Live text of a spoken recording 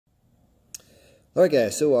Alright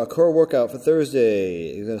guys, so our core workout for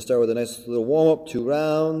Thursday. You're going to start with a nice little warm-up, 2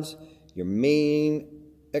 rounds. Your main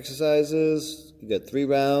exercises, you got 3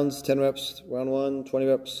 rounds, 10 reps, round 1, 20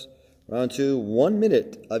 reps, round 2, 1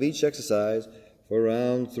 minute of each exercise for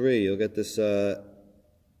round 3. You'll get this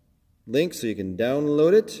link so you can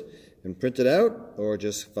download it and print it out, or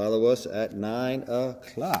just follow us at 9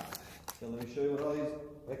 o'clock. So let me show you what all these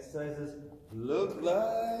exercises look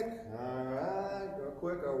like. Alright, real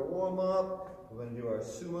quick, our warm-up. We're going to do our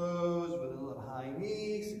sumos with a little high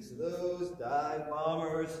knee, 6 of those, dive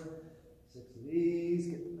bombers, 6 of these,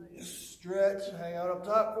 get a nice stretch, hang out up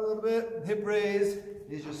top for a little bit, hip raise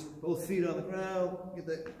is just both feet on the ground, get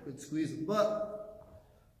that good squeeze of the butt,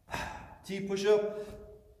 T push-up,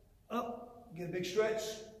 up, get a big stretch,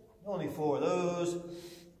 only 4 of those,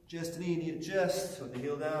 chest to knee, knee to chest, with the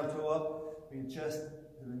heel down, toe up, bring the chest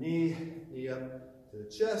to the knee, knee up to the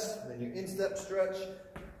chest, then your instep stretch.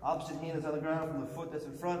 Opposite hand is on the ground from the foot that's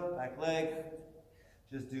in front, back leg.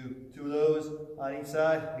 Just do 2 of those on each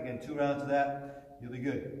side. Again, 2 rounds of that, you'll be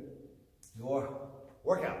good. Your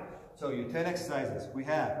workout. So your 10 exercises, we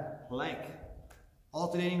have plank,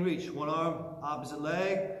 alternating reach, 1 arm, opposite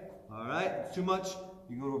leg. All right, if it's too much,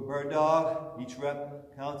 you go to a bird dog. Each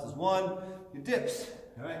rep counts as 1. Your dips,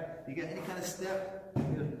 all right? You get any kind of step,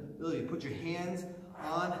 ability to put your hands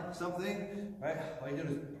on something, right? All you do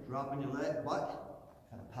is drop on your leg, butt.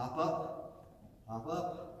 Kind of pop up, pop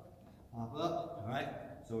up, pop up. All right.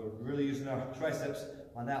 So we're really using our triceps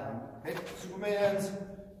on that one. Okay. Superman's.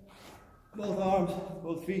 Both arms,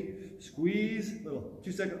 both feet. Squeeze. Little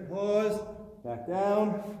 2-second pause. Back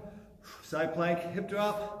down. Side plank, hip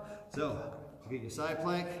drop. So you get your side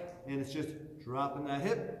plank, and it's just dropping that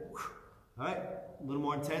hip. All right. A little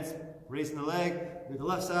more intense. Raising the leg. We got the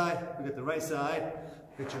left side. We got the right side.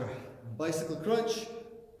 Get your bicycle crunch.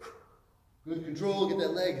 Good control, get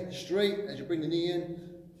that leg straight as you bring the knee in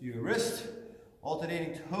to your wrist.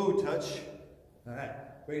 Alternating toe touch. All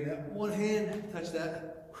right, bring that one hand, touch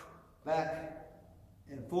that back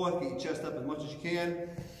and forth, get your chest up as much as you can.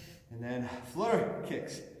 And then flutter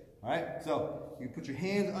kicks. All right, so you can put your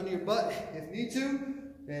hands under your butt if you need to.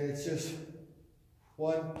 And it's just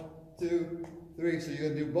 1, 2, 3. So you're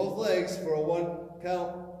gonna do both legs for a 1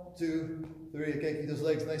 count, 2, 3. Okay, keep those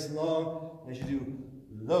legs nice and long as you do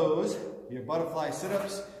those. Your butterfly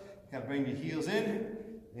sit-ups, kind of bring your heels in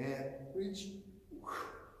and reach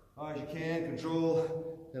hard as you can,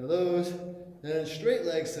 control none of those. Then straight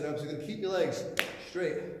leg sit-ups, you're going to keep your legs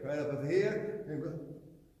straight, right up over here. And go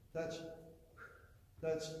touch,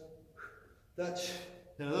 touch, touch,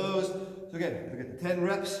 none of those. So again, we get the 10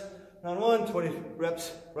 reps, round 1, 20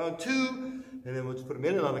 reps, round 2, and then we'll just put a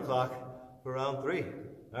minute on the clock for round 3.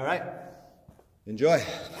 All right, enjoy.